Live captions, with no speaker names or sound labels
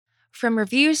From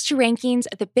reviews to rankings,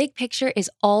 The Big Picture is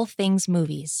all things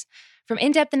movies. From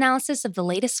in-depth analysis of the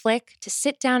latest flick to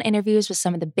sit-down interviews with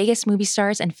some of the biggest movie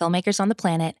stars and filmmakers on the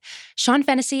planet, Sean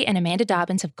Fennessy and Amanda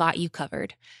Dobbins have got you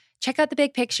covered. Check out The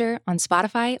Big Picture on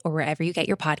Spotify or wherever you get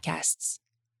your podcasts.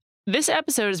 This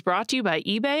episode is brought to you by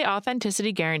eBay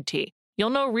Authenticity Guarantee.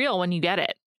 You'll know real when you get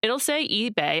it. It'll say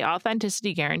eBay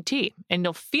Authenticity Guarantee, and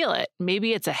you'll feel it.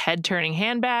 Maybe it's a head-turning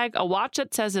handbag, a watch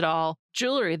that says it all,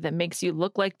 jewelry that makes you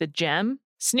look like the gem.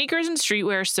 Sneakers and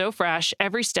streetwear so fresh,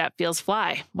 every step feels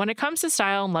fly. When it comes to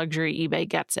style and luxury, eBay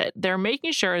gets it. They're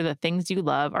making sure the things you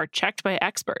love are checked by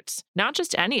experts. Not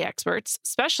just any experts,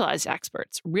 specialized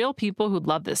experts, real people who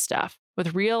love this stuff,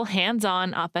 with real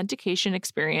hands-on authentication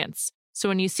experience. So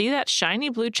when you see that shiny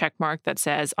blue checkmark that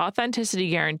says Authenticity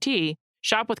Guarantee,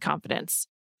 shop with confidence.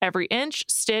 Every inch,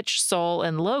 stitch, sole,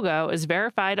 and logo is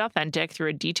verified authentic through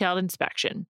a detailed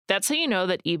inspection. That's how you know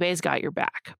that eBay's got your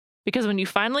back. Because when you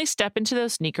finally step into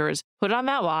those sneakers, put on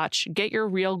that watch, get your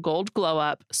real gold glow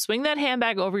up, swing that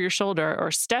handbag over your shoulder, or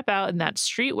step out in that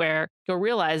streetwear, you'll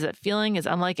realize that feeling is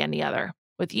unlike any other.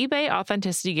 With eBay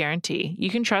Authenticity Guarantee, you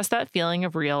can trust that feeling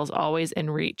of real is always in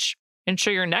reach.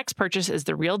 Ensure your next purchase is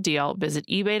the real deal. Visit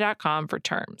ebay.com for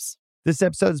terms. This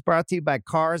episode is brought to you by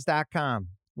Cars.com.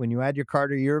 When you add your car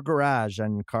to your garage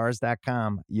on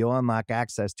Cars.com, you'll unlock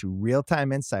access to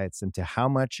real-time insights into how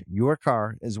much your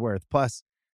car is worth. Plus,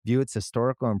 view its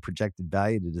historical and projected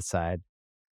value to decide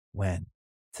when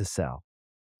to sell.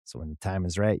 So when the time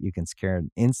is right, you can secure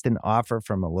an instant offer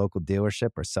from a local dealership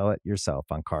or sell it yourself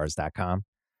on Cars.com.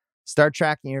 Start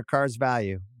tracking your car's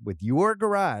value with your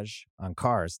garage on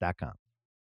Cars.com.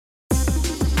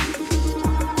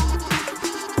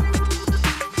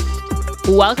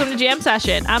 Welcome to Jam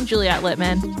Session. I'm Juliette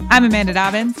Littman. I'm Amanda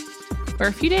Dobbins. We're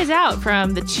a few days out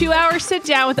from the 2-hour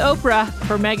sit-down with Oprah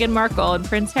for Meghan Markle and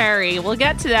Prince Harry. We'll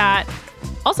get to that.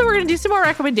 Also, we're going to do some more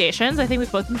recommendations. I think we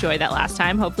both enjoyed that last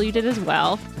time. Hopefully you did as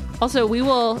well. Also, we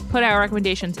will put our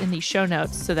recommendations in the show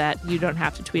notes so that you don't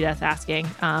have to tweet us asking.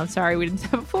 Sorry, we didn't do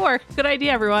that before. Good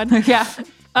idea, everyone. Yeah.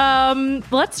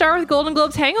 Let's start with Golden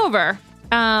Globes hangover.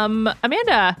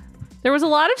 Amanda, there was a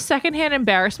lot of secondhand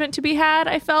embarrassment to be had,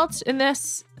 I felt, in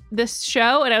this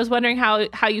show, and I was wondering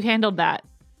how you handled that.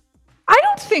 I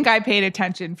don't think I paid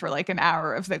attention for like an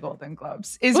hour of the Golden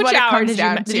Globes. Is Which what it hour comes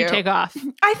down to. Did you take off?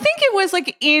 I think it was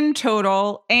like in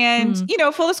total. And,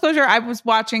 full disclosure, I was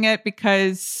watching it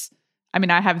because,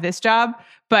 I have this job,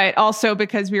 but also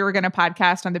because we were going to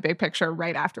podcast on The Big Picture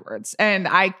right afterwards. And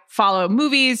I follow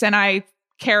movies and I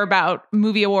care about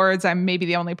movie awards. I'm maybe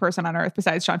the only person on earth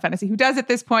besides Sean Fennessy who does at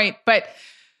this point. But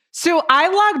so I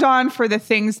logged on for the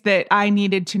things that I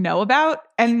needed to know about.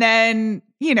 And then,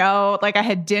 I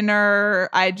had dinner.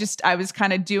 I was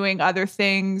kind of doing other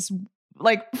things,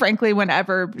 like, frankly,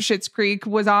 whenever Schitt's Creek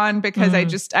was on, because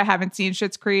I haven't seen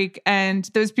Schitt's Creek. And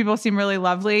those people seem really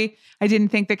lovely. I didn't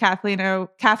think the Catherine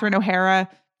O'Hara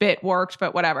bit worked,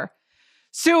 but whatever.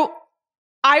 So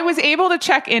I was able to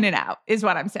check in and out, is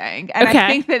what I'm saying. And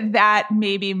I think that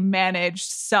maybe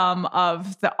managed some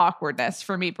of the awkwardness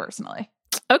for me personally.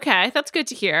 Okay, that's good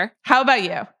to hear. How about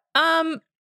you?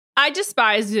 I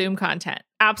despise Zoom content.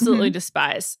 Absolutely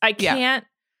despise. I can't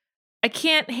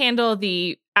handle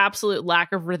the absolute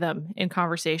lack of rhythm in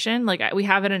conversation. Like, we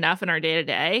have it enough in our day to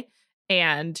day.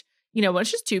 And, when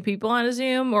it's just 2 people on a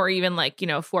Zoom, or even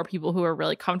 4 people who are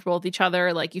really comfortable with each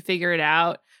other, like, you figure it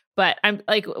out. But I'm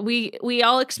like, we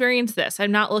all experience this.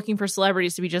 I'm not looking for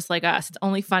celebrities to be just like us. It's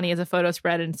only funny as a photo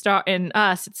spread in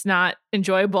us. It's not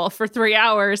enjoyable for 3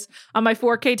 hours on my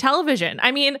 4K television.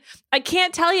 I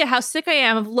can't tell you how sick I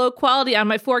am of low quality on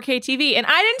my 4K TV. And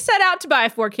I didn't set out to buy a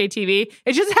 4K TV.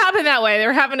 It just happened that way. They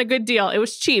were having a good deal. It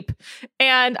was cheap.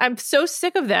 And I'm so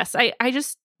sick of this.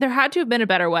 There had to have been a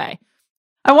better way.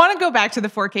 I want to go back to the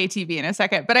 4K TV in a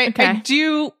second, but I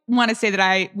do want to say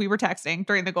that we were texting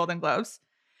during the Golden Globes.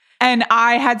 And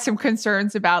I had some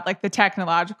concerns about the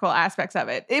technological aspects of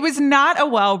it. It was not a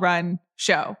well-run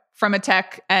show from a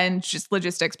tech and just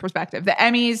logistics perspective. The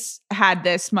Emmys had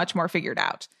this much more figured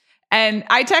out. And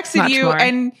I texted you,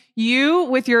 and you,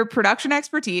 with your production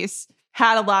expertise,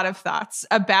 had a lot of thoughts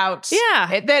about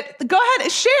it. Go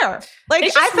ahead, share. I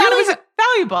thought it was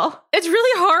valuable. It's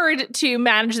really hard to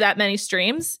manage that many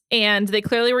streams. And they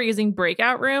clearly were using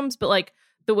breakout rooms, but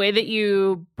the way that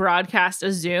you broadcast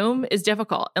a Zoom is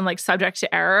difficult and subject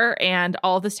to error, and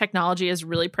all this technology is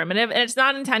really primitive, and it's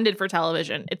not intended for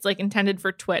television. It's intended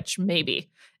for Twitch, maybe.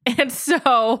 And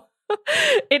so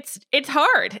it's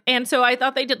hard. And so I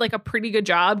thought they did a pretty good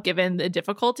job given the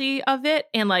difficulty of it.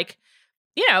 And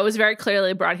it was very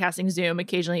clearly broadcasting Zoom.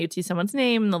 Occasionally you'd see someone's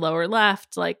name in the lower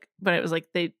left, but it was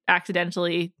they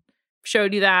accidentally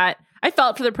showed you that. I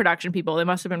felt for the production people. They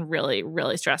must have been really,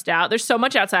 really stressed out. There's so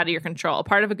much outside of your control.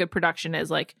 Part of a good production is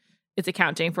like it's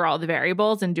accounting for all the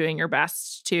variables and doing your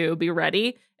best to be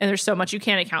ready. And there's so much you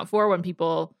can't account for when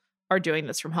people are doing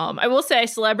this from home. I will say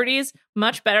celebrities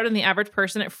much better than the average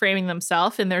person at framing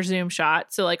themselves in their Zoom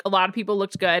shot. So like a lot of people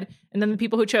looked good. And then the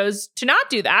people who chose to not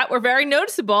do that were very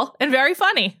noticeable and very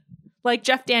funny, like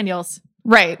Jeff Daniels.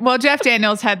 Right. Well, Jeff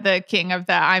Daniels had the king of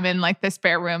the I'm in like the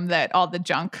spare room that all the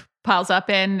junk piles up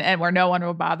in and where no one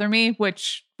will bother me,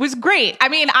 which was great. I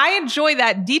mean, I enjoy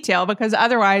that detail because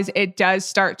otherwise it does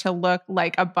start to look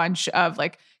like a bunch of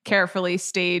like carefully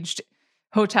staged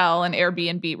hotel and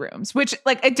Airbnb rooms, which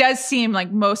like it does seem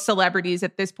like most celebrities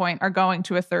at this point are going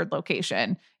to a third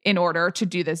location in order to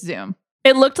do this Zoom.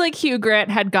 It looked like Hugh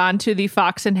Grant had gone to the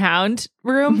Fox and Hound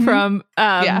room from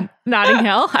Notting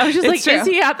Hill. I was just like, true. Is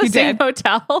he at the same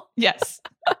hotel? Yes.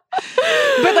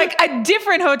 But like a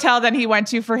different hotel than he went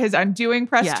to for his Undoing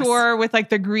press tour with like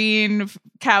the green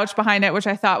couch behind it, which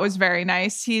I thought was very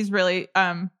nice. He's really,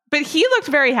 but he looked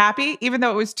very happy, even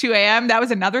though it was 2 a.m. That was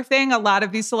another thing. A lot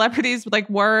of these celebrities like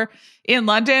were in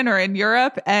London or in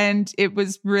Europe, and it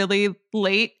was really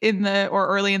late or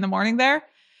early in the morning there.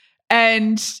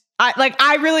 And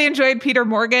I really enjoyed Peter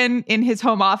Morgan in his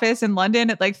home office in London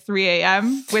at like 3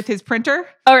 a.m. with his printer.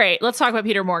 All right, let's talk about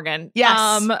Peter Morgan.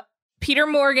 Yes. Peter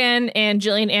Morgan and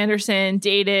Gillian Anderson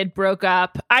dated, broke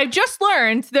up. I just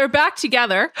learned they're back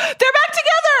together. They're back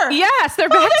together. Yes, they're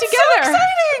back together. So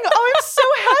exciting. Oh, I'm so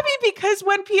happy because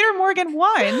when Peter Morgan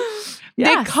won,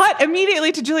 they cut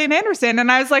immediately to Gillian Anderson.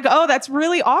 And I was like, oh, that's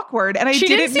really awkward. And she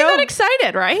didn't seem that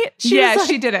excited, right? She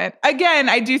didn't. Again,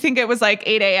 I do think it was like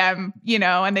 8 a.m.,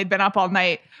 and they'd been up all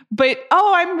night. But,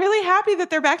 I'm really happy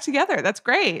that they're back together. That's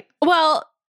great. Well,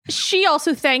 she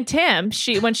also thanked him.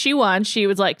 When she won, she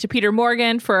was like, to Peter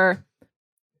Morgan for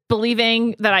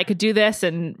believing that I could do this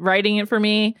and writing it for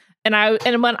me. And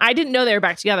when I didn't know they were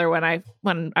back together when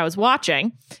I was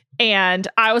watching, and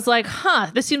I was like,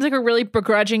 this seems like a really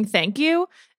begrudging thank you.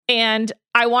 And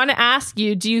I want to ask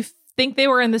you, do you think they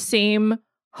were in the same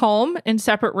home in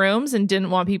separate rooms and didn't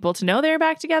want people to know they were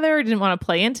back together, or didn't want to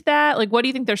play into that? Like, what do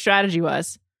you think their strategy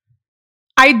was?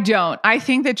 I don't. I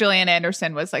think that Gillian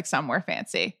Anderson was like somewhere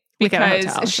fancy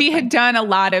because she had done a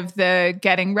lot of the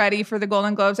getting ready for the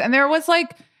Golden Globes. And there was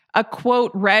like a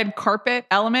quote red carpet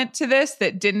element to this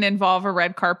that didn't involve a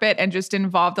red carpet and just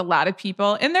involved a lot of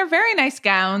people in their very nice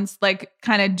gowns, like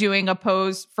kind of doing a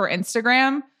pose for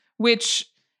Instagram, which,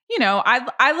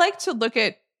 I like to look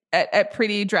at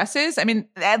pretty dresses. I mean,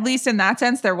 at least in that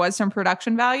sense, there was some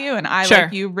production value. And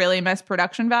like you, really miss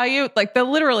production value. Like the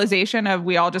literalization of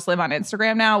we all just live on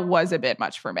Instagram now was a bit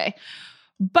much for me.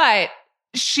 But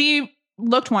she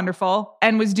looked wonderful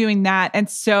and was doing that. And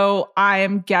so I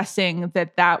am guessing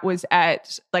that was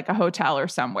at like a hotel or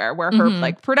somewhere where her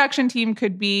like production team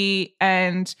could be.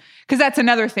 And because that's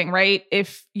another thing, right?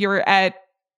 If you're at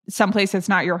someplace that's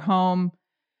not your home,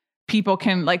 people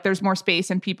can there's more space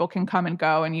and people can come and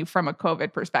go, and you from a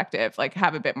COVID perspective, like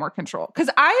have a bit more control. Because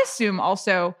I assume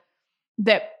also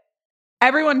that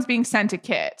everyone's being sent a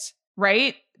kit,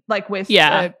 right? Like with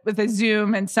a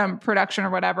Zoom and some production or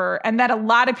whatever, and that a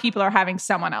lot of people are having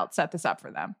someone else set this up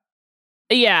for them.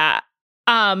 Yeah.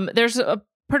 There's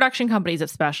production companies that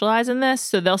specialize in this,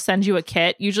 so they'll send you a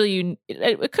kit. Usually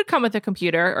it could come with a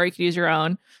computer, or you could use your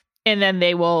own. And then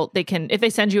they can, if they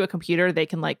send you a computer, they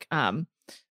can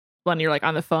when you're like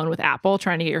on the phone with Apple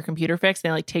trying to get your computer fixed, they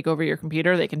like take over your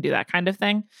computer. They can do that kind of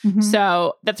thing. Mm-hmm.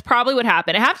 So that's probably what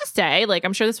happened. I have to say, like,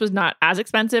 I'm sure this was not as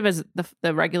expensive as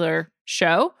the regular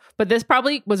show, but this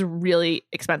probably was really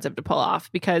expensive to pull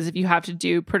off, because if you have to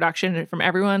do production from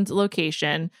everyone's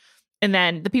location, and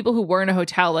then the people who were in a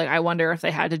hotel, like, I wonder if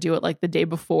they had to do it like the day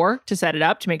before to set it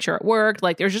up to make sure it worked.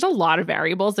 Like, there's just a lot of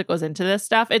variables that goes into this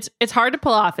stuff. It's hard to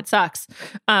pull off. It sucks.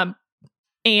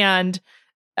 And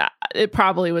it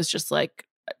probably was just like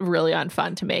really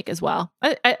unfun to make as well.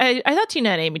 I thought Tina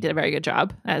and Amy did a very good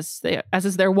job, as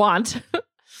is their wont.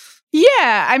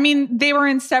 Yeah, I mean, they were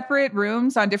in separate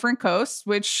rooms on different coasts,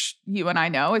 which you and I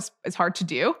know is hard to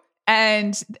do,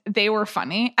 and they were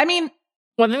funny. I mean,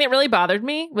 one thing that really bothered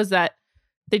me was that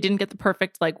they didn't get the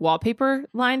perfect like wallpaper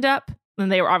lined up.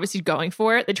 And they were obviously going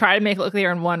for it. They try to make it look like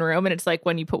they're in one room, and it's like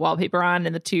when you put wallpaper on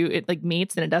and the two, it like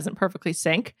meets and it doesn't perfectly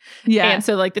sync. Yeah. And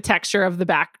so like the texture of the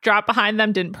backdrop behind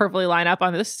them didn't perfectly line up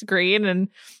on the screen. And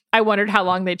I wondered how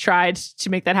long they tried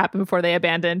to make that happen before they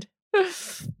abandoned. I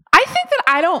think that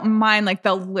I don't mind like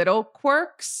the little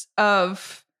quirks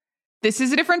of this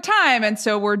is a different time, and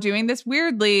so we're doing this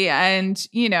weirdly. And,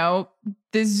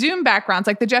 the Zoom backgrounds,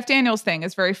 like the Jeff Daniels thing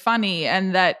is very funny,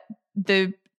 and that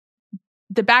the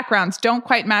the backgrounds don't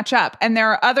quite match up. And there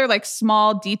are other like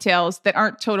small details that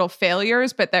aren't total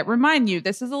failures, but that remind you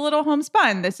this is a little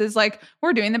homespun. This is like,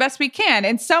 we're doing the best we can.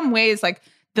 In some ways, like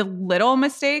the little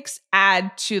mistakes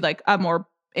add to like a more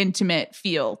intimate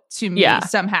feel to me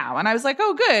somehow. And I was like,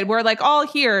 oh, good. We're like all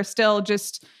here still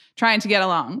just trying to get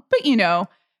along. But, you know,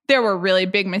 there were really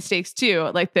big mistakes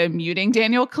too, like the muting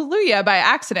Daniel Kaluuya by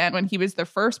accident when he was the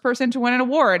first person to win an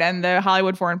award. And the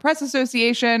Hollywood Foreign Press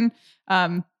Association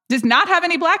does not have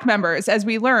any Black members, as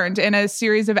we learned in a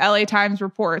series of LA Times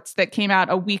reports that came out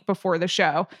a week before the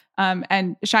show,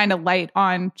 and shined a light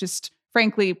on just,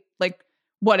 frankly, like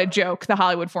what a joke the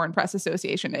Hollywood Foreign Press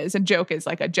Association is. A joke is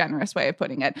like a generous way of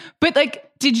putting it. But like,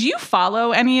 did you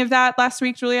follow any of that last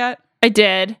week, Juliet? I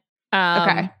did.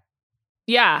 Okay.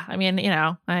 Yeah. I mean, you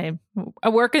know, I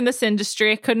work in this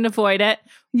industry. I couldn't avoid it.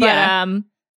 But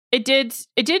it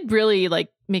did really like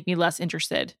make me less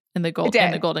interested in the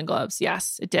Golden Globes.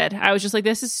 Yes, it did. I was just like,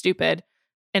 this is stupid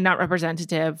and not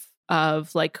representative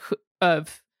of like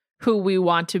of who we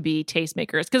want to be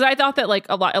tastemakers. Because I thought that like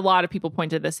a lot of people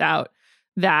pointed this out,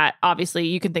 that obviously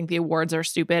you can think the awards are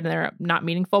stupid and they're not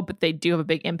meaningful, but they do have a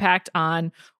big impact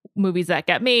on movies that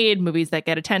get made, movies that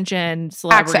get attention,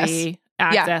 celebrity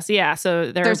access. Yeah.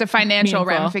 So there's a financial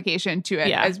ramification to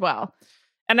it as well.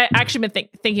 And I actually been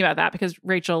thinking about that because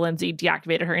Rachel Lindsay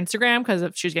deactivated her Instagram because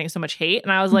she was getting so much hate.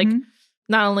 And I was like,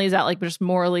 not only is that like just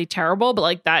morally terrible, but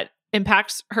like that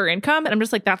impacts her income. And I'm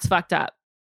just like, that's fucked up.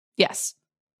 Yes,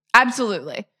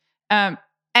 absolutely. And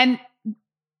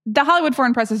the Hollywood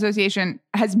Foreign Press Association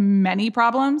has many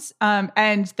problems,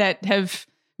 and that have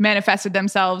manifested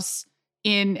themselves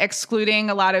in excluding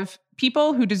a lot of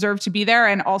people who deserve to be there,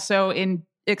 and also in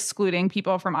excluding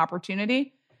people from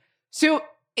opportunity. So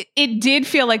it did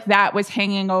feel like that was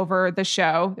hanging over the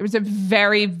show. There was a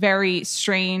very, very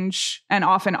strange and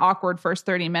often awkward first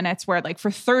 30 minutes where like for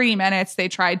 30 minutes, they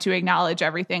tried to acknowledge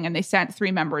everything and they sent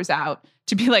 3 members out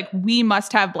to be like, we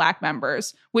must have Black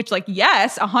members, which like,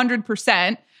 yes,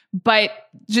 100%, but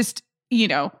just, you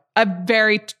know, a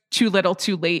very too little,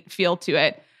 too late feel to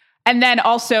it. And then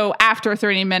also after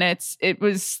 30 minutes, it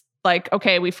was like,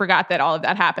 okay, we forgot that all of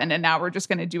that happened, and now we're just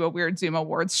going to do a weird Zoom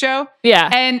Awards show. Yeah.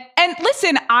 And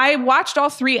listen, I watched all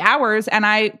 3 hours, and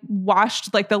I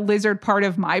watched like the lizard part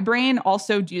of my brain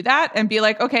also do that and be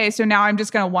like, okay, so now I'm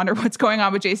just going to wonder what's going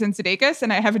on with Jason Sudeikis.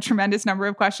 And I have a tremendous number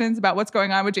of questions about what's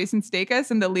going on with Jason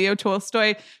Sudeikis and the Leo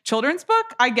Tolstoy children's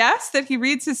book, I guess, that he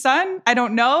reads his son. I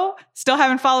don't know. Still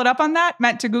haven't followed up on that.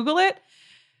 Meant to Google it.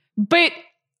 But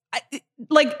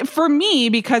like for me,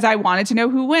 because I wanted to know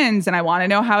who wins and I want to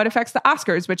know how it affects the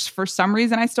Oscars, which for some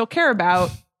reason I still care about,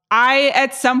 I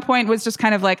at some point was just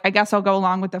kind of like, I guess I'll go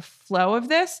along with the flow of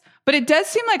this. But it does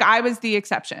seem like I was the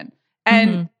exception,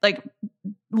 and like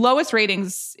lowest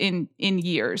ratings in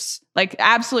years. Like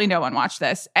absolutely no one watched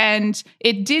this. And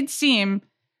it did seem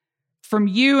from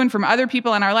you and from other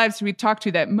people in our lives we talked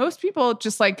to that most people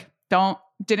just like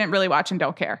didn't really watch and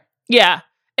don't care. Yeah.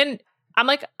 And I'm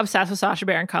like obsessed with Sacha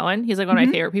Baron Cohen. He's like one of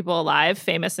my favorite people alive,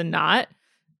 famous and not.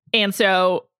 And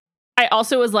so I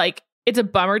also was like, it's a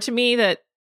bummer to me that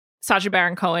Sacha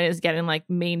Baron Cohen is getting like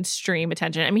mainstream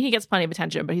attention. I mean, he gets plenty of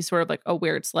attention, but he's sort of like a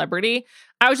weird celebrity.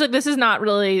 I was like, this is not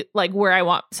really like where I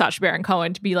want Sacha Baron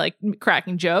Cohen to be like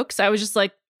cracking jokes. I was just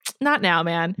like, not now,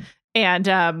 man.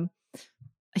 And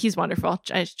he's wonderful.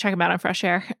 Check him out on Fresh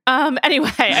Air.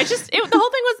 Anyway, the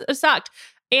whole thing was sucked.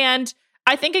 And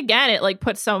I think, again, it like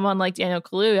puts someone like Daniel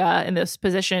Kaluuya in this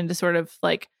position to sort of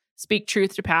like speak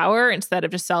truth to power instead of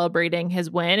just celebrating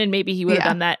his win. And maybe he would have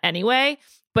done that anyway.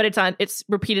 But it's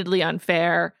repeatedly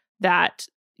unfair that,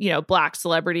 you know, Black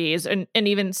celebrities and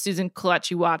even Susan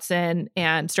Kelechi Watson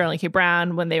and Sterling K.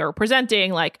 Brown, when they were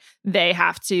presenting, like they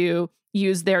have to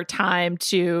use their time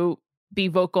to be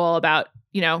vocal about,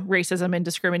 you know, racism and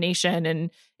discrimination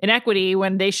and inequity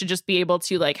when they should just be able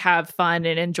to like have fun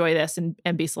and enjoy this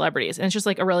and be celebrities. And it's just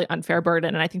like a really unfair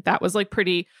burden. And I think that was like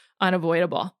pretty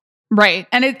unavoidable. Right.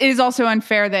 And it is also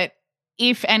unfair that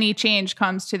if any change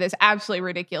comes to this absolutely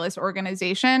ridiculous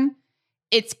organization,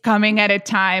 it's coming at a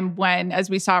time when, as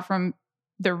we saw from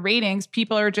the ratings,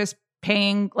 people are just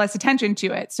paying less attention to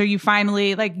it. So you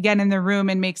finally like get in the room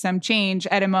and make some change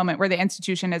at a moment where the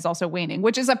institution is also waning,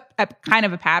 which is a kind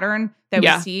of a pattern that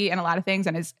we see in a lot of things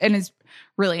and is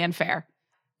really unfair.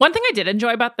 One thing I did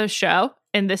enjoy about the show,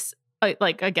 and this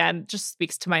like again just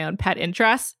speaks to my own pet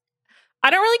interests. I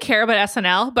don't really care about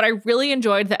SNL, but I really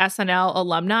enjoyed the SNL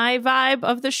alumni vibe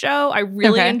of the show. I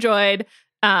really enjoyed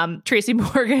Tracy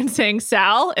Morgan saying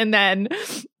Sal, and then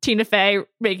Tina Fey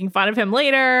making fun of him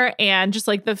later, and just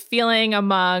like the feeling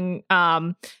among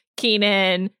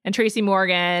Keenan and Tracy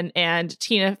Morgan and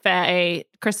Tina Fey,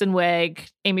 Kristen Wiig,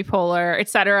 Amy Poehler,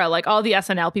 etc. Like all the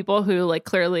SNL people who like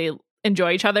clearly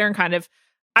enjoy each other and kind of,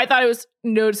 I thought it was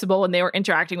noticeable when they were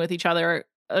interacting with each other,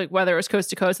 like whether it was coast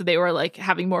to coast, that they were like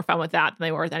having more fun with that than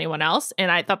they were with anyone else.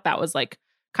 And I thought that was like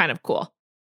kind of cool.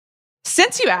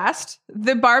 Since you asked,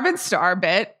 the Barb and Star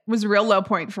bit was a real low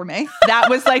point for me.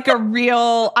 That was like a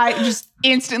real, I just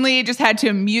instantly just had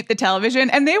to mute the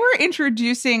television. And they were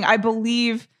introducing, I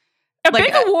believe, a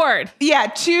big award. Yeah,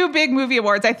 2 big movie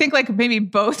awards. I think like maybe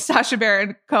both Sacha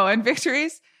Baron Cohen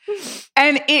victories.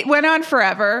 And it went on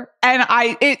forever. And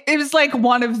it was like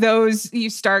one of those, you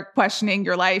start questioning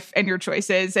your life and your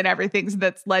choices and everything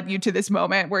that's led you to this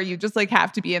moment where you just like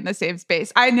have to be in the same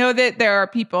space. I know that there are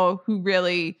people who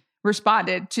really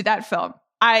responded to that film.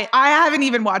 I haven't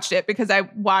even watched it because I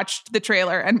watched the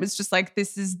trailer and was just like,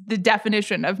 this is the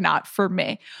definition of not for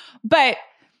me. But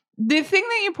the thing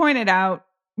that you pointed out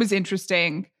was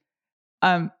interesting.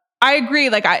 I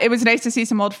agree. Like, it was nice to see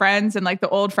some old friends and like the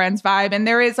old friends vibe. And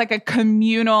there is like a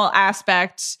communal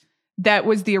aspect that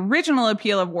was the original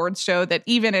appeal of Awards Show that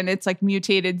even in its like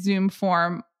mutated Zoom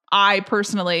form, I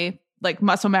personally, like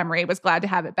muscle memory, was glad to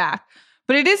have it back.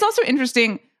 But it is also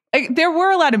interesting. Like, there were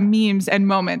a lot of memes and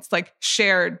moments like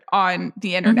shared on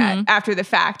the internet after the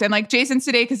fact. And like Jason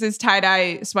Sudeikis'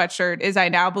 tie-dye sweatshirt is, I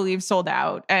now believe, sold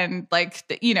out. And like,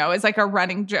 is like a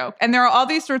running joke. And there are all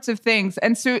these sorts of things.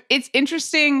 And so it's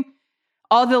interesting,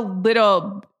 all the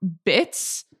little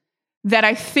bits that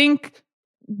I think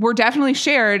were definitely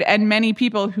shared and many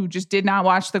people who just did not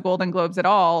watch the Golden Globes at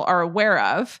all are aware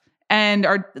of. And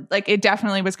are like, it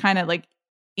definitely was kind of like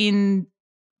in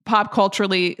pop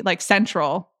culturally like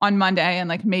central on Monday and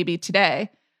like maybe today,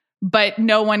 but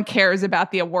no one cares about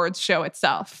the awards show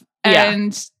itself. Yeah.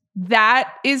 And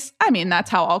that is, I mean, that's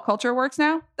how all culture works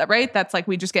now, right? That's like,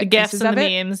 we just get the gifs pieces and of the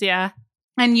it. memes. Yeah.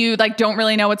 And you like don't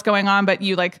really know what's going on, but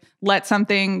you like let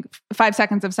something, 5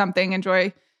 seconds of something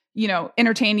entertain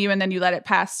you, and then you let it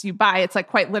pass you by. It's like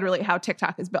quite literally how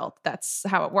TikTok is built. That's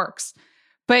how it works.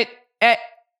 But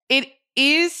it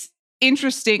is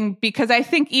interesting because I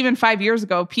think even 5 years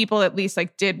ago, people at least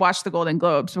like did watch the Golden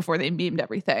Globes before they memed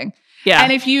everything. Yeah.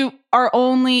 And if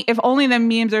only the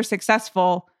memes are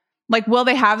successful, like, will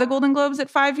they have the Golden Globes at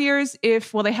 5 years?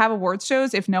 Will they have awards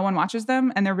shows if no one watches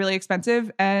them and they're really expensive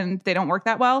and they don't work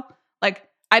that well? Like,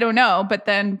 I don't know. But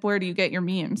then where do you get your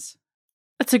memes?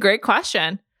 That's a great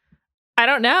question. I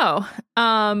don't know.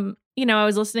 I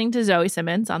was listening to Zoe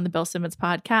Simmons on the Bill Simmons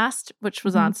podcast, which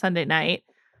was on Sunday night.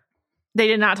 They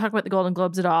did not talk about the Golden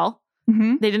Globes at all.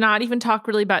 Mm-hmm. They did not even talk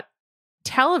really about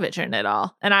television at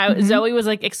all. And Zoe was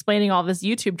like explaining all this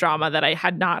YouTube drama that I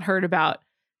had not heard about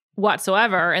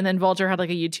whatsoever. And then Vulture had like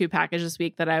a YouTube package this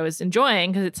week that I was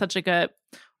enjoying because it's such like a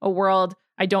world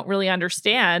I don't really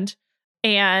understand.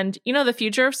 And, the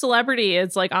future of celebrity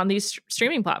is like on these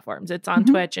streaming platforms. It's on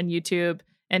Twitch and YouTube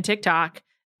and TikTok.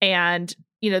 And,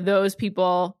 those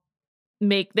people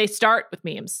they start with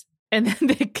memes. And then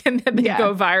they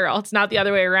go viral. It's not the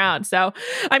other way around. So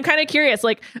I'm kind of curious.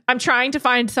 Like, I'm trying to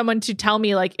find someone to tell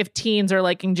me like if teens are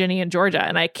liking Ginny and Georgia,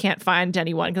 and I can't find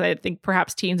anyone because I think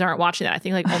perhaps teens aren't watching that. I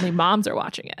think like only moms are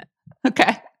watching it.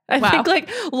 Okay. I think like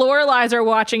Lorelai's are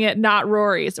watching it, not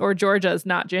Rory's, or Georgia's,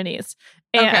 not Ginny's.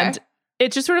 And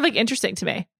it's just sort of like interesting to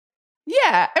me.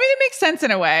 Yeah. I mean, it makes sense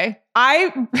in a way.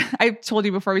 I told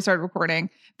you before we started recording,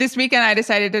 this weekend I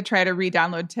decided to try to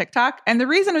re-download TikTok. And the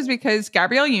reason was because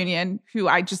Gabrielle Union, who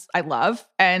I love,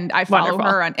 and I follow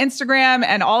her on Instagram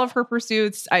and all of her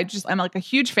pursuits. I'm like a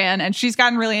huge fan, and she's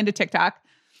gotten really into TikTok.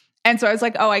 And so I was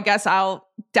like, oh, I guess I'll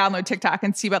download TikTok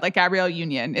and see what like Gabrielle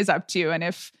Union is up to. And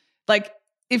if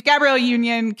Gabrielle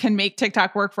Union can make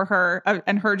TikTok work for her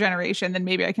and her generation, then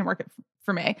maybe I can work it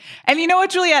for me. And you know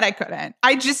what, Juliet, I couldn't.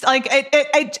 I just like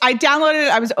I downloaded it.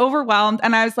 I was overwhelmed,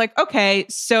 and I was like, okay,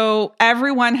 so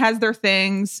everyone has their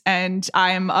things, and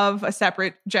I'm of a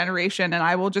separate generation, and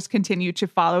I will just continue to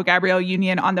follow Gabrielle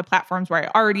Union on the platforms where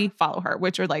I already follow her,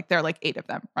 which are like there are like 8 of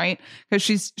them, right?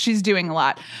 Because she's doing a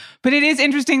lot. But it is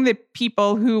interesting that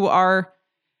people who are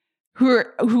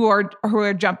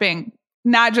jumping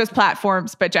not just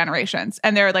platforms, but generations.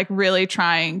 And they're like really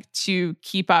trying to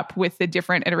keep up with the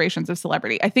different iterations of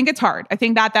celebrity. I think it's hard. I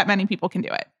think not that many people can do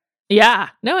it. Yeah,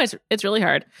 no, it's really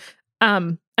hard.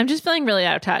 I'm just feeling really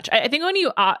out of touch. I think when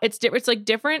you, it's like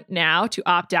different now to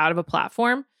opt out of a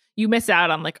platform. You miss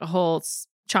out on like a whole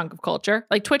chunk of culture.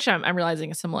 Like Twitch, I'm realizing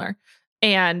is similar.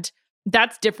 And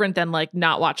that's different than like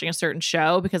not watching a certain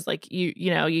show because like you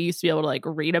used to be able to like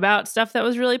read about stuff that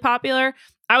was really popular.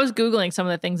 I was Googling some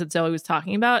of the things that Zoe was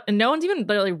talking about, and no one's even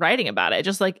literally writing about it. It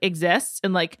just like exists.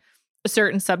 And like a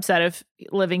certain subset of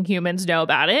living humans know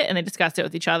about it, and they discuss it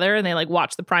with each other, and they like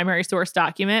watch the primary source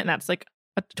document, and that's like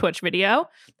a Twitch video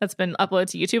that's been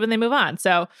uploaded to YouTube, and they move on.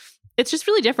 So it's just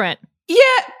really different. Yeah.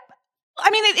 I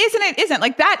mean, it isn't.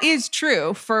 Like, that is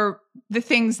true for the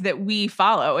things that we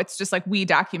follow. It's just like we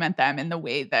document them in the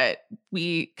way that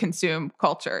we consume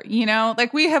culture, you know?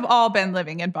 Like, we have all been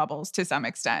living in bubbles to some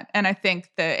extent. And I think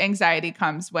the anxiety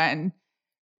comes when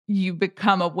you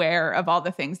become aware of all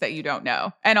the things that you don't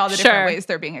know and all the different ways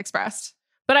they're being expressed.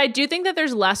 But I do think that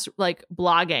there's less like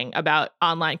blogging about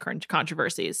online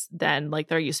controversies than like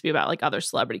there used to be about like other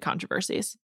celebrity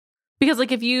controversies. Because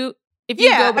like if you go,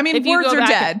 I mean, words are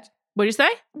dead. What do you say?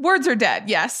 Words are dead.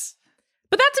 Yes.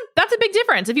 But that's a big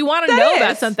difference. If you want to know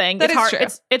about something, it's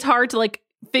hard. It's hard to like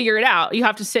figure it out. You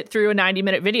have to sit through a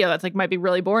 90-minute video that's like might be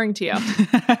really boring to you. No,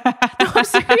 I'm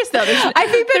serious though. I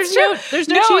think that's true. There's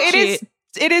no cheat sheet.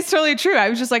 It is totally true. I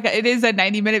was just like, it is a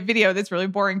 90-minute video that's really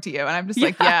boring to you, and I'm just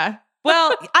like, yeah.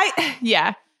 Well,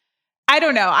 I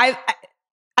don't know. I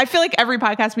feel like every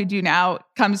podcast we do now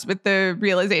comes with the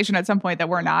realization at some point that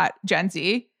we're not Gen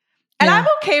Z. And I'm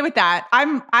okay with that.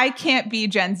 I can't be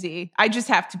Gen Z. I just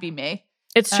have to be me.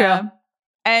 It's true.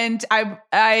 And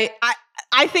I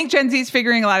think Gen Z is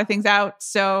figuring a lot of things out.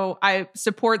 So I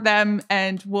support them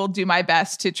and will do my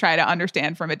best to try to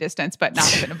understand from a distance, but not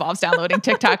if it involves downloading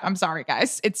TikTok. I'm sorry,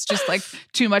 guys. It's just like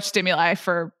too much stimuli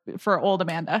for old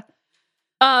Amanda.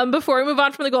 Before we move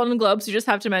on from the Golden Globes, we just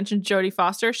have to mention Jodie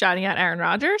Foster shouting at Aaron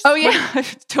Rodgers. Oh, yeah. I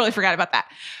totally forgot about that.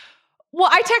 Well,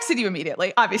 I texted you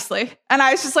immediately, obviously. And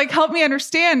I was just like, help me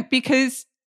understand, because,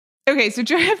 okay, so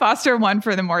Jodie Foster won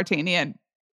for The Mauritanian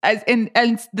as in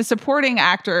the supporting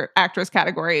actress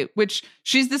category, which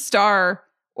she's the star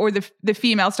or the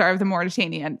female star of The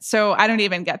Mauritanian. So I don't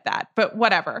even get that, but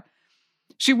whatever.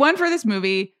 She won for this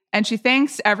movie, and she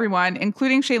thanks everyone,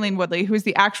 including Shailene Woodley, who is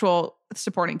the actual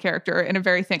supporting character in a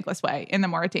very thankless way in The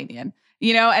Mauritanian,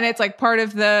 you know, and it's like part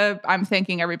of I'm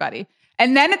thanking everybody.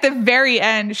 And then at the very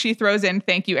end, she throws in,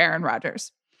 thank you, Aaron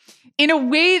Rodgers, in a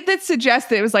way that suggests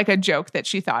that it was like a joke that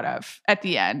she thought of at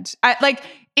the end.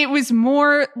 It was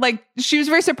more like she was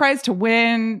very surprised to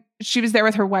win. She was there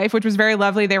with her wife, which was very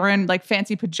lovely. They were in like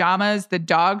fancy pajamas. The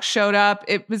dog showed up.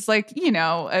 It was like, you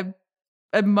know,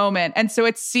 a moment. And so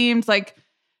it seemed like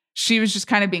she was just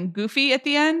kind of being goofy at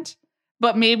the end.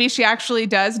 But maybe she actually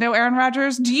does know Aaron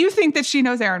Rodgers. Do you think that she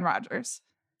knows Aaron Rodgers?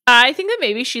 I think that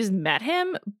maybe she's met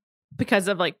him because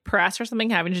of like press or something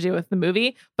having to do with the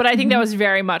movie. But I think that was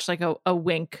very much like a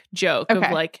wink joke of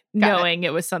like knowing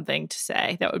it was something to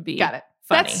say that would be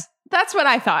funny. That's what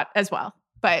I thought as well.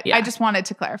 But I just wanted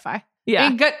to clarify. Yeah. I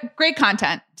mean, great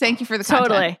content. Thank you for the content.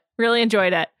 Totally. Really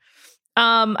enjoyed it.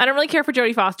 I don't really care for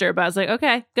Jodie Foster, but I was like,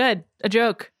 okay, good. A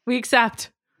joke. We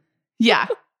accept. Yeah.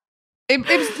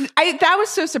 That was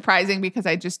so surprising because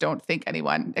I just don't think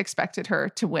anyone expected her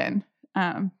to win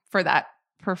for that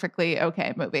perfectly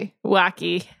okay movie.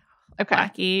 Wacky.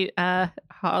 Okay. Wacky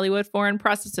Hollywood Foreign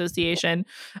Press Association.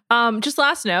 Just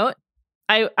last note,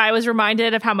 I was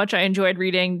reminded of how much I enjoyed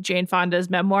reading Jane Fonda's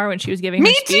memoir when she was giving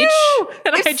her speech. Me too!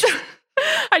 And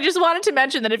I just wanted to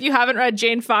mention that if you haven't read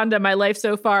Jane Fonda, My Life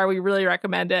So Far, we really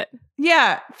recommend it.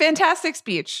 Yeah, fantastic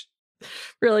speech.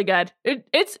 Really good.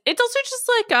 It's also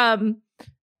just like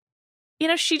you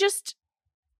know, she does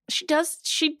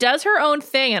her own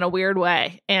thing in a weird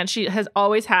way, and she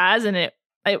always has, and it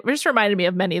just reminded me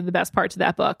of many of the best parts of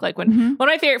that book. Like when one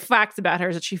of my favorite facts about her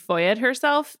is that she foya'd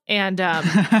herself, and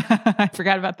I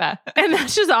forgot about that. And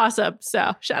that's just awesome.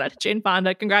 So shout out to Jane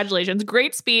Fonda. Congratulations.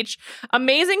 Great speech.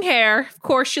 Amazing hair. Of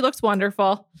course, she looks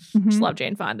wonderful. Just love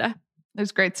Jane Fonda. It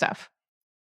was great stuff.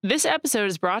 This episode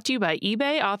is brought to you by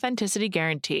eBay Authenticity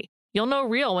Guarantee. You'll know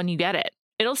real when you get it.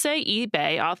 It'll say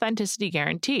eBay Authenticity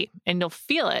Guarantee, and you'll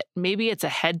feel it. Maybe it's a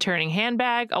head-turning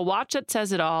handbag, a watch that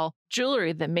says it all,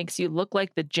 jewelry that makes you look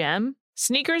like the gem.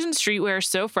 Sneakers and streetwear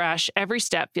so fresh, every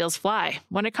step feels fly.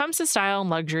 When it comes to style and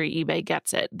luxury, eBay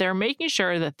gets it. They're making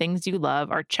sure the things you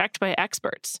love are checked by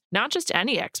experts. Not just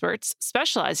any experts,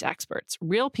 specialized experts,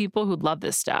 real people who love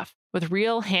this stuff, with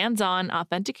real hands-on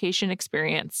authentication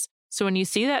experience. So when you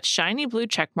see that shiny blue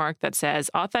checkmark that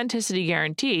says Authenticity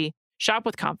Guarantee, shop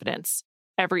with confidence.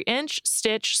 Every inch,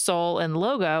 stitch, sole, and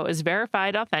logo is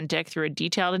verified authentic through a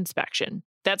detailed inspection.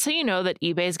 That's how you know that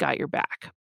eBay's got your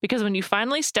back. Because when you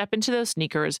finally step into those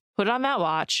sneakers, put on that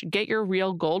watch, get your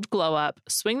real gold glow up,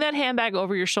 swing that handbag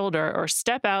over your shoulder, or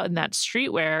step out in that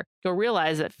streetwear, you'll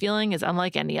realize that feeling is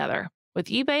unlike any other. With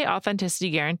eBay Authenticity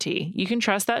Guarantee, you can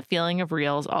trust that feeling of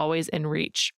real is always in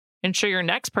reach. Ensure your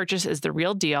next purchase is the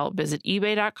real deal. Visit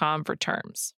ebay.com for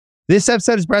terms. This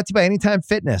episode is brought to you by Anytime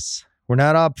Fitness. We're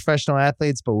not all professional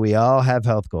athletes, but we all have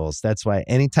health goals. That's why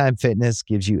Anytime Fitness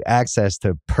gives you access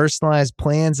to personalized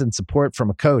plans and support from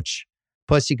a coach.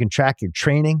 Plus, you can track your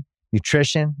training,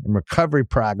 nutrition, and recovery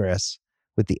progress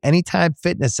with the Anytime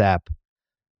Fitness app,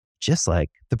 just like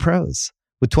the pros.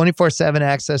 With 24/7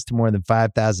 access to more than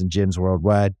 5,000 gyms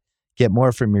worldwide, get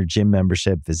more from your gym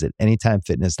membership. Visit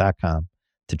anytimefitness.com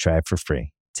to try it for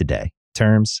free today.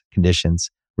 Terms,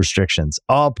 conditions, restrictions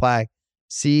all apply.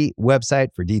 See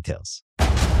website for details.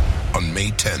 On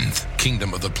May 10th,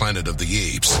 Kingdom of the Planet of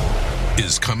the Apes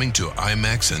is coming to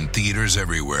IMAX and theaters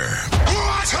everywhere.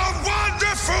 What a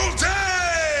wonderful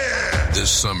day!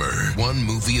 This summer, one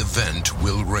movie event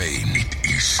will reign. It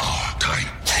is our time.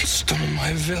 They stole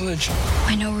my village.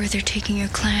 I know where they're taking your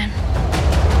clan.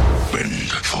 Bend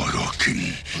for your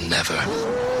king. Never.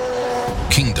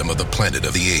 Kingdom of the Planet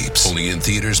of the Apes. Only in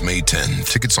theaters May 10.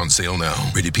 Tickets on sale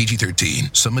now. Rated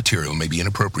PG-13. Some material may be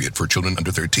inappropriate for children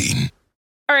under 13.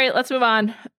 All right, let's move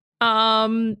on.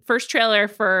 First trailer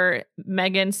for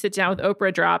Meghan Sit Down with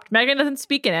Oprah dropped. Meghan doesn't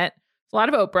speak in it. A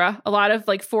lot of Oprah, a lot of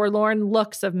like forlorn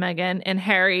looks of Meghan, and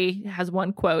Harry has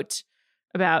one quote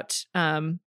about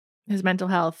his mental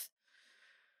health.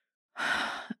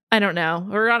 I don't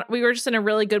know. We were just in a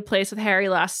really good place with Harry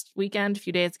last weekend, a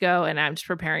few days ago, and I'm just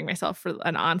preparing myself for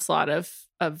an onslaught of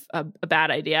a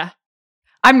bad idea.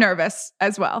 I'm nervous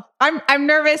as well. I'm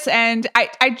nervous, and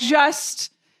I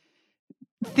just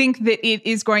think that it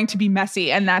is going to be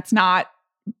messy, and that's not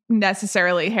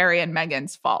necessarily Harry and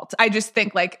Meghan's fault. I just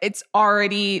think like it's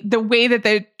already the way that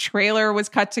the trailer was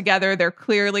cut together. They're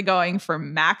clearly going for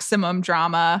maximum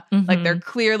drama. Mm-hmm. Like they're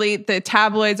clearly, the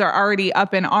tabloids are already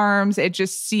up in arms. It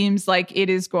just seems like it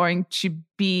is going to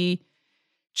be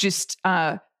just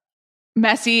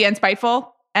messy and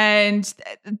spiteful. And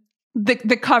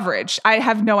the coverage, I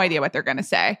have no idea what they're going to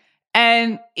say.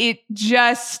 And it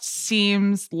just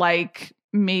seems like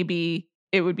maybe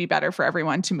it would be better for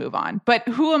everyone to move on. But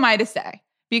who am I to say?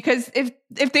 Because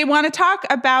if they want to talk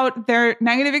about their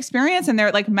negative experience and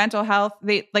their like mental health,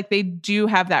 they do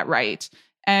have that right.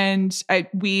 And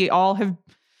we all have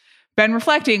been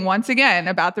reflecting once again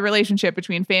about the relationship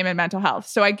between fame and mental health.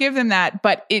 So I give them that,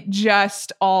 but it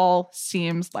just all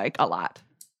seems like a lot.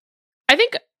 I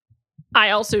think I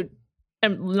also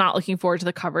am not looking forward to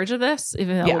the coverage of this,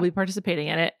 even though we'll be participating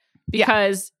in it,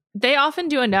 because they often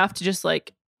do enough to just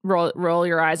like roll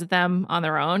your eyes at them on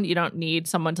their own. You don't need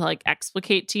someone to like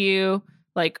explicate to you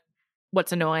like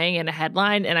what's annoying in a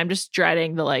headline. And I'm just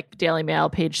dreading the like Daily Mail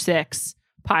page 6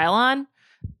 pile-on.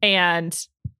 And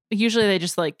usually they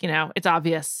just like, you know, it's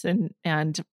obvious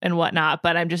and whatnot,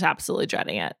 but I'm just absolutely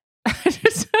dreading it.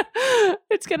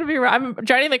 It's gonna be, I'm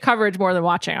dreading the coverage more than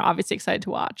watching. I'm obviously excited to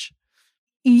watch.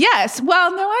 Yes. Well,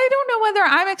 no, I don't know whether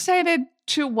I'm excited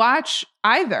to watch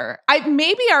either.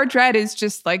 Maybe our dread is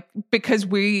just like because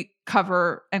we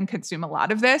cover and consume a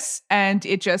lot of this, and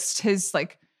it just has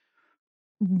like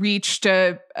reached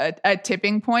a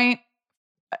tipping point.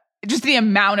 Just the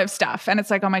amount of stuff, and it's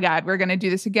like, oh my God, we're going to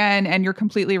do this again. And you're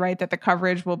completely right that the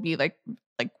coverage will be like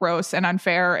gross and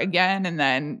unfair again, and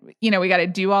then we got to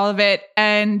do all of it.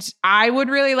 And I would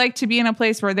really like to be in a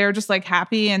place where they're just like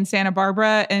happy in Santa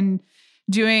Barbara and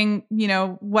doing,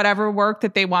 whatever work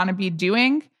that they want to be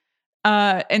doing,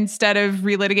 instead of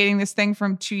relitigating this thing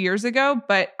from 2 years ago.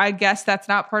 But I guess that's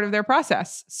not part of their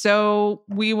process. So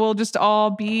we will just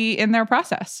all be in their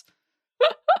process.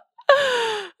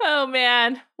 Oh,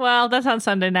 man. Well, that's on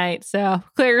Sunday night. So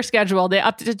clear your schedule. They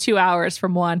upped it to 2 hours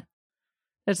from 1.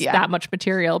 There's that much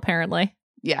material, apparently.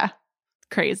 Yeah.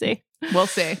 Crazy. We'll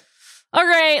see. All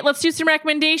right. Let's do some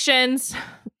recommendations.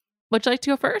 Would you like to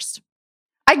go first?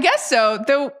 I guess so,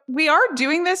 though we are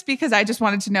doing this because I just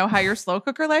wanted to know how your slow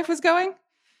cooker life was going.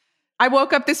 I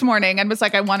woke up this morning and was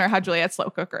like, I wonder how Juliet's slow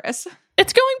cooker is.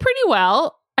 It's going pretty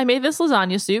well. I made this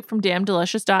lasagna soup from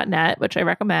damndelicious.net, which I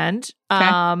recommend.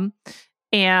 Okay.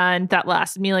 And that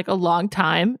lasted me like a long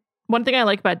time. One thing I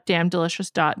like about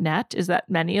damndelicious.net is that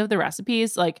many of the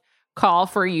recipes like call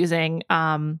for using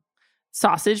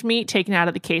sausage meat taken out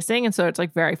of the casing, and so it's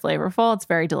like very flavorful. It's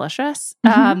very delicious.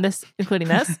 Including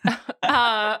this.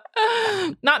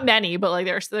 Not many, but like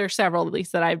there's several at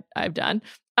least that I've done.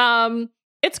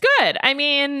 It's good. I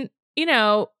mean,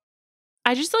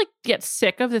 I just like get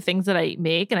sick of the things that I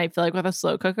make, and I feel like with a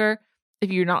slow cooker, if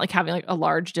you're not like having like a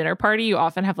large dinner party, you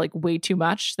often have like way too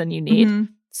much than you need.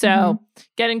 Mm-hmm. So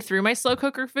getting through my slow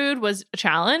cooker food was a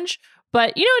challenge,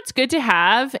 but it's good to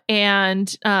have.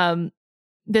 And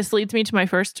this leads me to my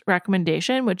first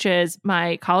recommendation, which is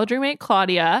my college roommate,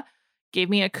 Claudia, gave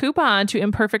me a coupon to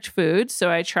Imperfect Foods. So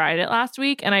I tried it last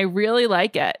week and I really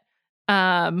like it.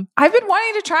 I've been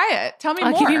wanting to try it. Tell me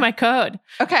more. I'll give you my code.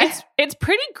 Okay. It's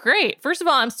pretty great. First of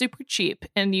all, I'm super cheap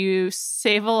and you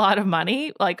save a lot of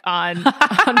money like on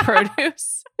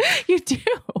produce. You do.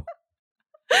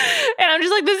 And I'm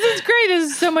just like, this is great.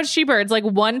 This is so much cheaper. It's like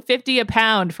 $1.50 a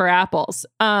pound for apples.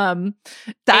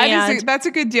 That's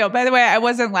a good deal. By the way, I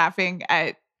wasn't laughing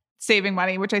at saving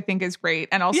money, which I think is great.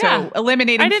 And also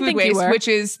eliminating food waste, which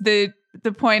is the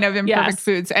point of Imperfect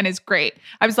Foods and is great.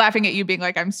 I was laughing at you being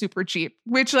like, I'm super cheap,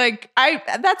 which like,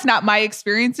 that's not my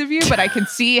experience of you, but I can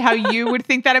see how you would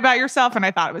think that about yourself. And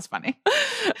I thought it was funny.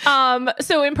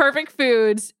 So Imperfect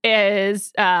Foods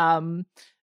is,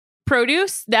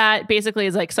 produce that basically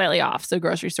is like slightly off. So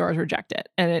grocery stores reject it.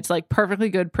 And it's like perfectly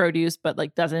good produce, but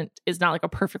like is not like a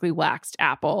perfectly waxed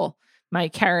apple. My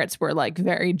carrots were like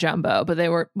very jumbo,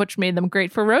 but which made them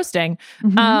great for roasting.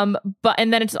 And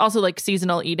then it's also like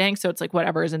seasonal eating. So it's like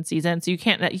whatever is in season. So you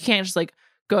can't just like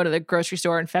go to the grocery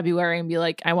store in February and be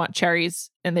like, I want cherries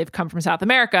and they've come from South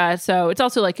America. So it's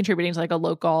also like contributing to like a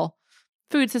local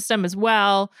food system as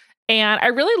well. And I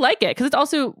really like it because it's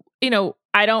also,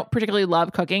 I don't particularly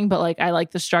love cooking, but like I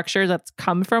like the structures that's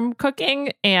come from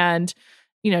cooking and,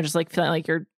 just like feeling like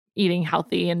you're eating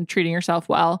healthy and treating yourself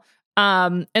well.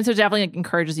 And so definitely like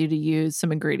encourages you to use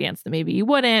some ingredients that maybe you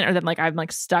wouldn't, or then like I'm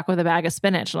like stuck with a bag of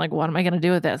spinach. I'm like, what am I going to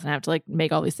do with this? And I have to like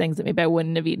make all these things that maybe I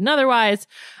wouldn't have eaten otherwise.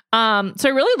 So I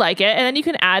really like it. And then you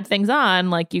can add things on,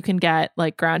 like you can get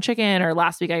like ground chicken, or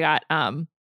last week I got,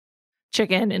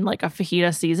 chicken in like a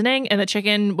fajita seasoning, and the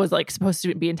chicken was like supposed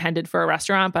to be intended for a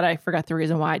restaurant, but I forgot the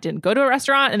reason why I didn't go to a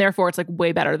restaurant, and therefore it's like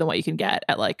way better than what you can get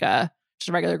at like just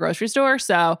a regular grocery store.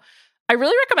 So I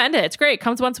really recommend it. It's great. It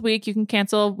comes once a week. You can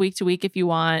cancel week to week if you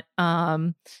want.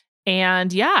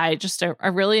 And yeah, I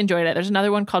really enjoyed it. There's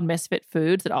another one called Misfit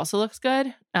Foods that also looks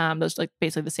good. Those like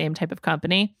basically the same type of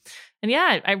company. And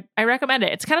yeah, I recommend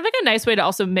it. It's kind of like a nice way to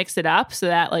also mix it up so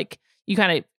that like you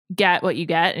kind of get what you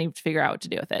get and you have to figure out what to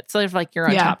do with it. So there's like your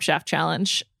own Top Chef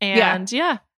challenge. And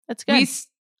yeah, that's good.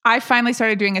 I finally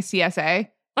started doing a CSA.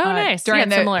 Oh, nice. During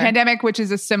the pandemic, which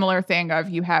is a similar thing of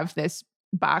you have this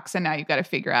box and now you've got to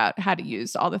figure out how to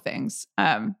use all the things.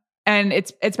 And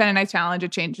it's been a nice challenge.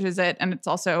 It changes it. And it's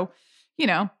also,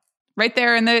 right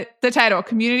there in the title,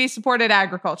 community supported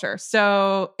agriculture.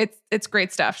 So it's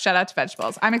great stuff. Shout out to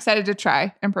Vegetables. I'm excited to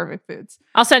try Imperfect Foods.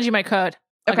 I'll send you my code.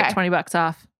 I'll get $20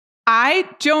 off. I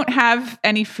don't have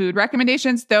any food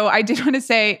recommendations, though I did want to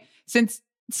say, since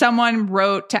someone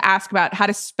wrote to ask about how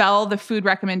to spell the food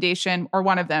recommendation, or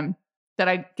one of them that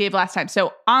I gave last time.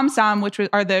 So Omsom, which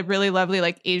are the really lovely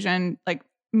like Asian like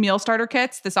meal starter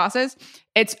kits, the sauces,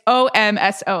 it's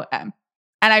OMSOM.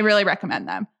 And I really recommend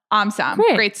them. Omsom,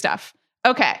 great stuff.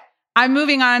 Okay, I'm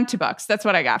moving on to books. That's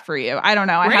what I got for you. I don't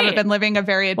know. Great. I haven't been living a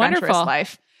very adventurous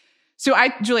life. So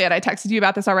Juliet, I texted you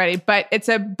about this already, but it's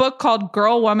a book called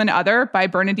Girl, Woman, Other by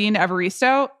Bernardine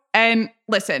Evaristo. And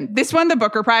listen, this won the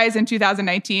Booker Prize in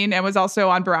 2019 and was also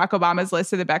on Barack Obama's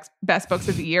list of the best books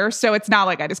of the year. So it's not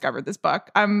like I discovered this book.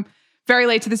 I'm very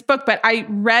late to this book, but I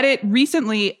read it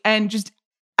recently and just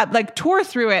like tore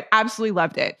through it. Absolutely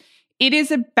loved it. It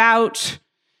is about,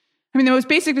 the most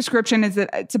basic description is that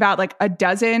it's about like a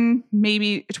dozen,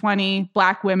 maybe 20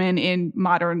 Black women in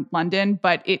modern London,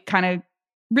 but it kind of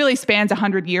really spans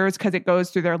 100 years because it goes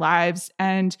through their lives.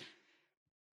 And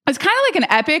it's kind of like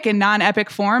an epic and non-epic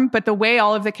form, but the way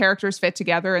all of the characters fit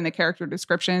together and the character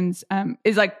descriptions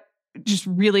is like just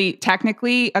really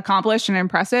technically accomplished and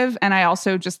impressive. And I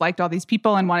also just liked all these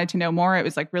people and wanted to know more. It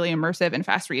was like really immersive and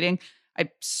fast reading. I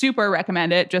super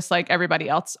recommend it, just like everybody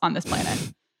else on this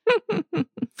planet.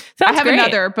 I have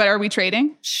another, but are we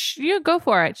trading? You go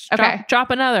for it. Okay. Drop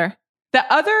another. The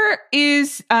other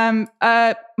is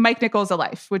Mike Nichols, A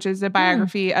Life, which is a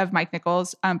biography of Mike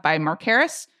Nichols by Mark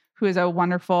Harris, who is a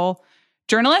wonderful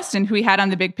journalist and who we had on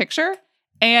The Big Picture.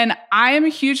 And I am a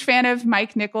huge fan of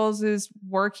Mike Nichols'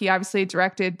 work. He obviously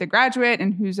directed The Graduate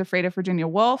and Who's Afraid of Virginia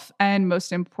Woolf. And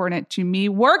most important to me,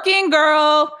 Working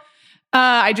Girl.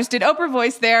 I just did Oprah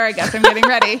voice there. I guess I'm getting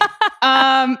ready.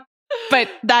 But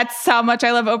that's how much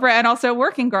I love Oprah and also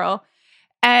Working Girl.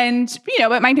 And,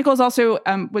 but Mike Nichols also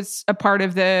was a part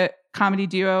of the comedy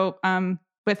duo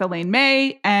with Elaine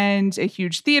May, and a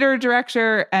huge theater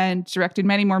director, and directed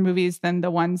many more movies than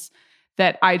the ones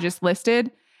that I just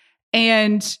listed,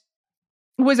 and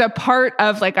was a part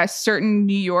of like a certain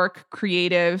New York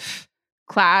creative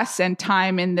class and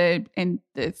time in the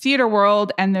theater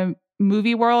world and the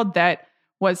movie world that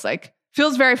was like,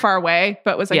 feels very far away,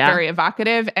 but was like very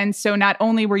evocative. And so not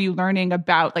only were you learning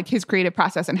about like his creative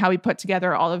process and how he put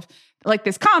together all of like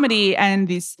this comedy and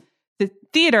the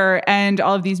theater and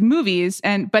all of these movies,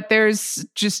 but there's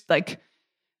just like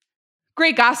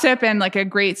great gossip and like a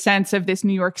great sense of this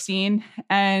New York scene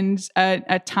and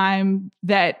a time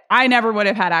that I never would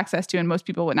have had access to and most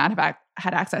people would not have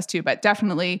had access to, but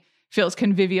definitely feels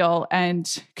convivial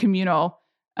and communal.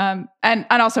 And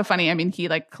also funny. I mean, he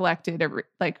like collected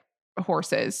like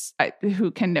horses,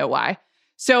 who can know why.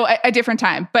 So a different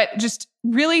time, but just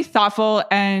really thoughtful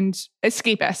and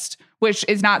escapist, which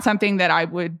is not something that I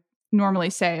would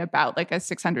normally say about like a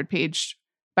 600-page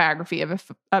biography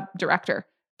of a director,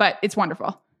 but it's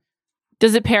wonderful.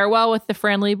 Does it pair well with the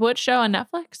Fran Lebowitz show on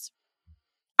Netflix?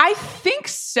 I think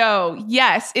so.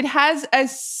 Yes, it has a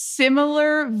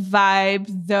similar vibe,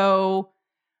 though.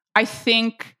 I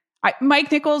think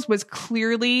Mike Nichols was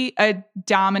clearly a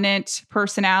dominant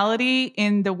personality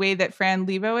in the way that Fran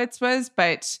Lebowitz was,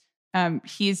 but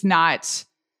he's not.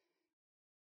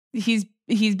 He's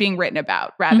being written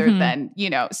about rather than,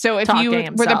 you know. So if you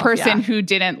were the person who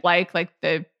didn't like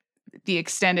the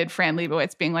extended Fran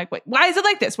Lebowitz being like, wait, why is it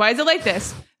like this? Why is it like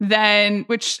this? Then,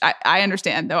 which I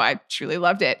understand, though I truly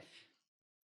loved it.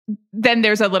 Then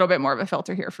there's a little bit more of a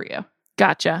filter here for you.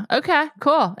 Gotcha. Okay,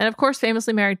 cool. And of course,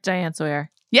 famously married to Diane Sawyer.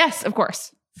 Yes, of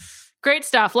course. Great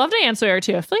stuff. Love Diane Sawyer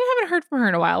too. I feel like I haven't heard from her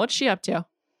in a while. What's she up to?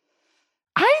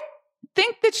 I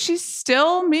think that she's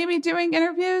still maybe doing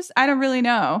interviews. I don't really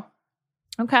know.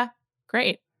 Okay,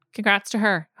 great. Congrats to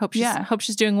her. Hope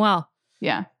she's doing well.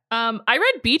 Yeah. I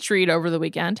read Beach Read over the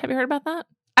weekend. Have you heard about that?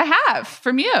 I have,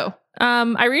 from you.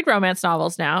 I read romance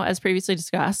novels now, as previously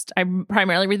discussed. I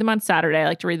primarily read them on Saturday. I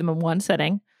like to read them in one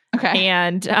sitting. Okay.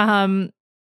 And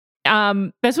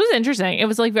this was interesting. It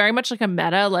was like very much like a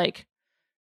meta, like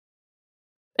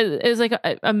it was like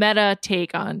a meta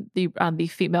take on the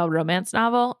female romance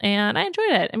novel, and I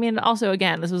enjoyed it. I mean, also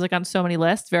again, this was like on so many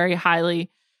lists, very highly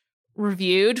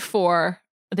reviewed for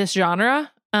this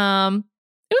genre.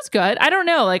 It was good. I don't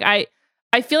know. Like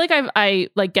I feel like I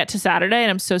like get to Saturday and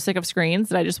I'm so sick of screens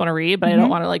that I just want to read, but I don't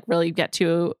want to like really get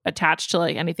too attached to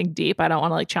like anything deep. I don't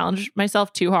want to like challenge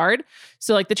myself too hard.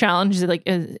 So like the challenge is like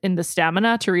in the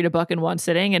stamina to read a book in one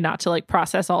sitting and not to like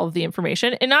process all of the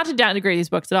information, and not to downgrade these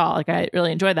books at all. Like I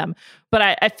really enjoy them, but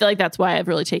I feel like that's why I've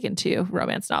really taken to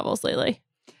romance novels lately.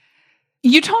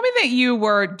 You told me that you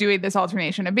were doing this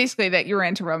alternation and basically that you were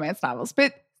into romance novels,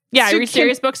 but yeah, I read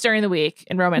serious books during the week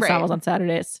and romance novels on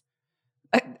Saturdays.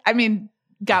 I mean,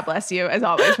 God bless you, as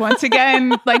always. Once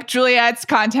again, like Juliet's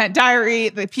content diary,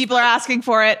 the people are asking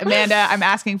for it. Amanda, I'm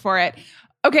asking for it.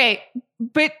 Okay,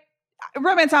 but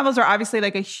romance novels are obviously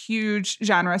like a huge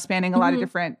genre spanning a lot of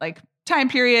different like time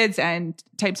periods and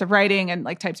types of writing and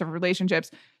like types of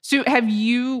relationships. So have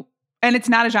you, and it's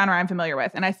not a genre I'm familiar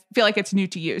with, and I feel like it's new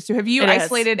to you. So have you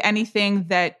isolated anything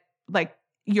that like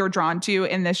you're drawn to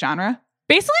in this genre?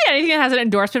 Basically anything that has an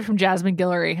endorsement from Jasmine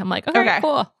Guillory. I'm like, okay,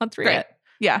 cool. Let's read it.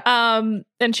 Yeah.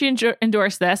 And she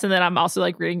endorsed this, and then I'm also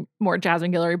like reading more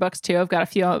Jasmine Guillory books too. I've got a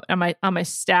few on my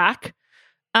stack.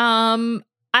 I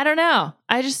don't know.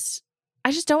 I just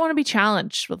don't want to be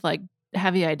challenged with like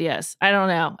heavy ideas. I don't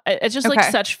know. It's just like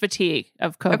such fatigue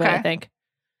of COVID, I think.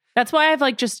 That's why I've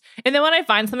like just, and then when I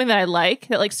find something that I like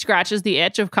that like scratches the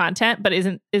itch of content but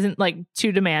isn't like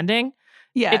too demanding,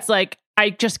 it's like I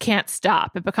just can't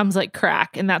stop. It becomes like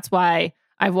crack, and that's why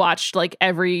I've watched like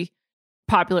every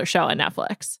popular show on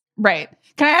Netflix. Right.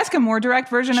 Can I ask a more direct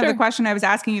version of the question I was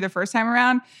asking you the first time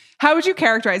around? How would you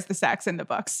characterize the sex in the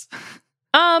books?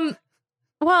 Well,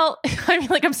 I mean,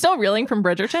 like I'm still reeling from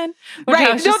Bridgerton.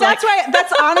 Right. No,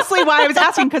 that's honestly why I was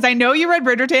asking, because I know you read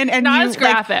Bridgerton and not as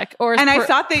graphic or as I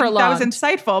thought that was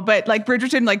insightful, but like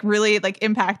Bridgerton like really like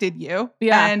impacted you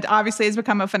and obviously has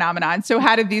become a phenomenon. So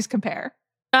how did these compare?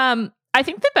 I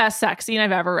think the best sex scene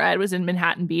I've ever read was in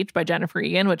Manhattan Beach by Jennifer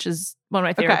Egan, which is one of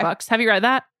my favorite books. Have you read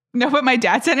that? No, but my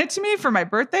dad sent it to me for my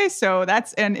birthday, so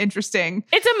that's an interesting.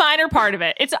 It's a minor part of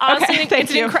it. It's honestly,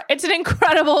 it's an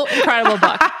incredible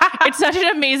book. It's such an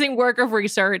amazing work of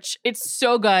research. It's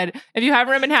so good. If you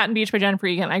haven't read Manhattan Beach by Jennifer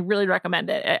Egan, I really recommend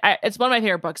it. It's one of my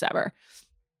favorite books ever.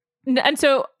 And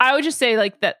so I would just say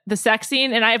like that the sex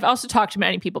scene, and I've also talked to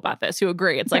many people about this who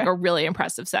agree it's like a really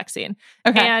impressive sex scene.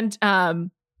 Okay. And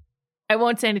I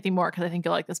won't say anything more because I think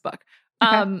you'll like this book.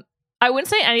 Okay. I wouldn't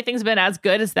say anything's been as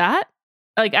good as that,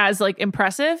 like as like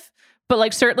impressive, but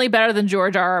like certainly better than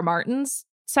George R.R. Martin's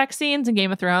sex scenes in Game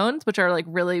of Thrones, which are like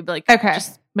really like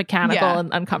just mechanical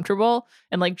and uncomfortable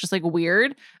and like just like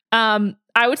weird. I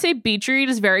would say Beach Read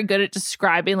is very good at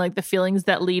describing like the feelings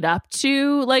that lead up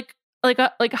to like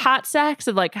hot sex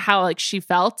and like how like she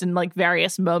felt in like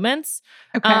various moments.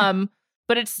 Okay.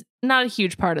 But it's not a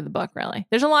huge part of the book, really.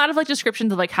 There's a lot of like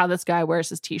descriptions of like how this guy wears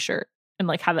his t-shirt and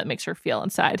like how that makes her feel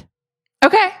inside.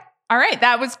 Okay. All right.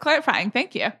 That was clarifying.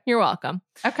 Thank you. You're welcome.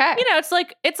 Okay. You know, it's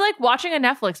like watching a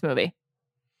Netflix movie.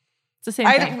 It's the same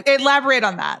thing. Elaborate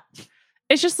on that.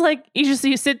 It's just like you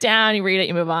sit down, you read it,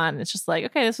 you move on. It's just like,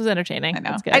 okay, this was entertaining. I know.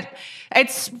 That's good.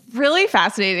 It's really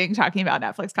fascinating talking about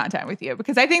Netflix content with you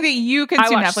because I think that you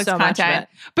consume Netflix content,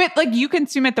 but like you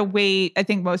consume it the way I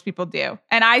think most people do.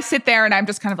 And I sit there and I'm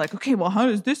just kind of like, okay, well, how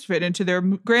does this fit into their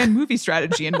grand movie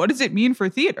strategy? And what does it mean for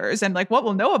theaters? And like, what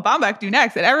will Noah Baumbach do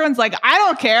next? And everyone's like, I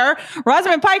don't care.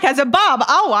 Rosamund Pike has a bob.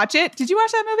 I'll watch it. Did you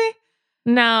watch that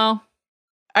movie? No.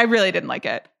 I really didn't like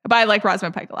it, but I like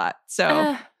Rosamund Pike a lot.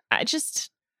 So I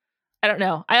don't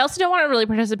know. I also don't want to really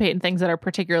participate in things that are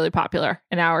particularly popular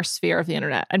in our sphere of the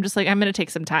internet. I'm just like, I'm going to take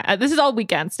some time. This is all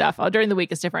weekend stuff. During the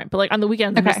week is different. But like on the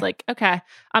weekends, I'm just like, okay,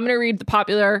 I'm going to read the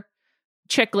popular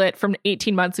chick lit from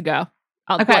 18 months ago.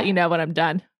 I'll let you know when I'm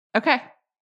done. Okay.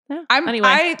 Yeah.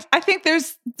 Anyway. I think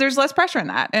there's less pressure in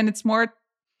that and it's more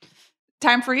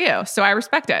time for you. So I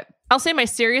respect it. I'll say my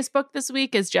serious book this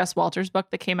week is Jess Walter's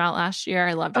book that came out last year.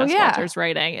 I love Jess Walter's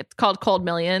writing. It's called Cold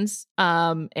Millions.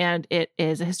 And it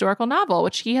is a historical novel,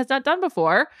 which he has not done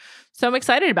before. So I'm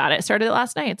excited about it. Started it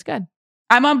last night. It's good.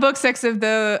 I'm on book 6 of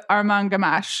the Armand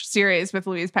Gamache series with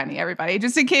Louise Penny, everybody.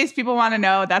 Just in case people want to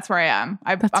know, that's where I am.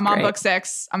 I'm on book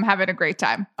 6. I'm having a great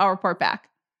time. I'll report back.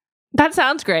 That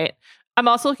sounds great. I'm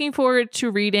also looking forward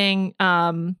to reading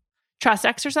Trust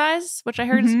Exercise, which I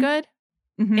heard is good.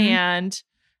 Mm-hmm. And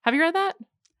have you read that?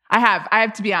 I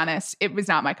have to be honest. It was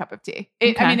not my cup of tea.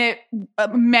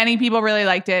 Many people really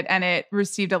liked it and it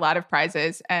received a lot of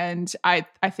prizes. And I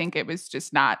think it was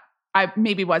just not, I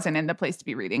maybe wasn't in the place to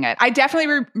be reading it. I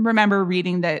definitely remember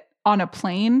reading that on a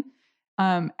plane.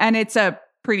 And it's a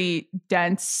pretty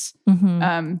dense,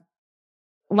 a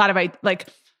lot of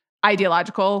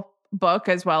ideological book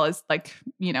as well as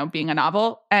being a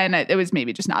novel. And it was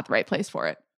maybe just not the right place for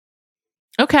it.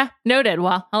 Okay. Noted.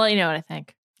 Well, I'll let you know what I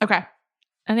think. Okay.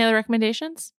 Any other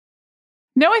recommendations?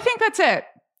 No, I think that's it.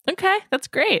 Okay. That's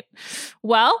great.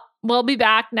 Well, we'll be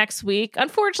back next week.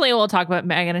 Unfortunately, we'll talk about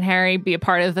Meghan and Harry, be a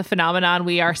part of the phenomenon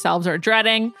we ourselves are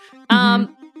dreading.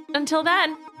 Until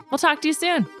then, we'll talk to you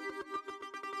soon.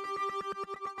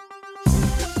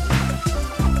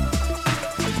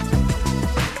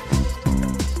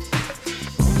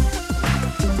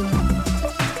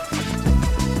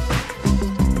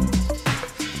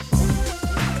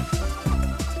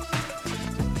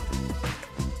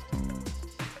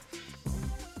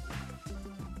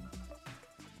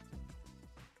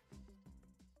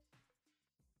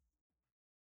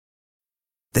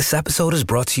 This episode is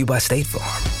brought to you by State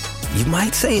Farm. You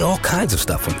might say all kinds of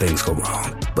stuff when things go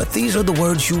wrong, but these are the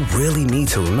words you really need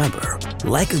to remember.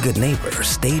 Like a good neighbor,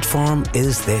 State Farm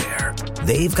is there.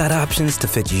 They've got options to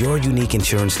fit your unique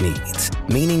insurance needs,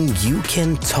 meaning you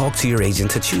can talk to your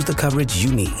agent to choose the coverage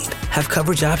you need. Have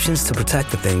coverage options to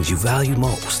protect the things you value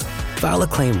most. File a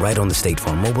claim right on the State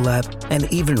Farm mobile app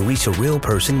and even reach a real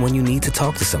person when you need to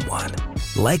talk to someone.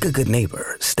 Like a good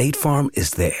neighbor, State Farm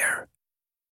is there.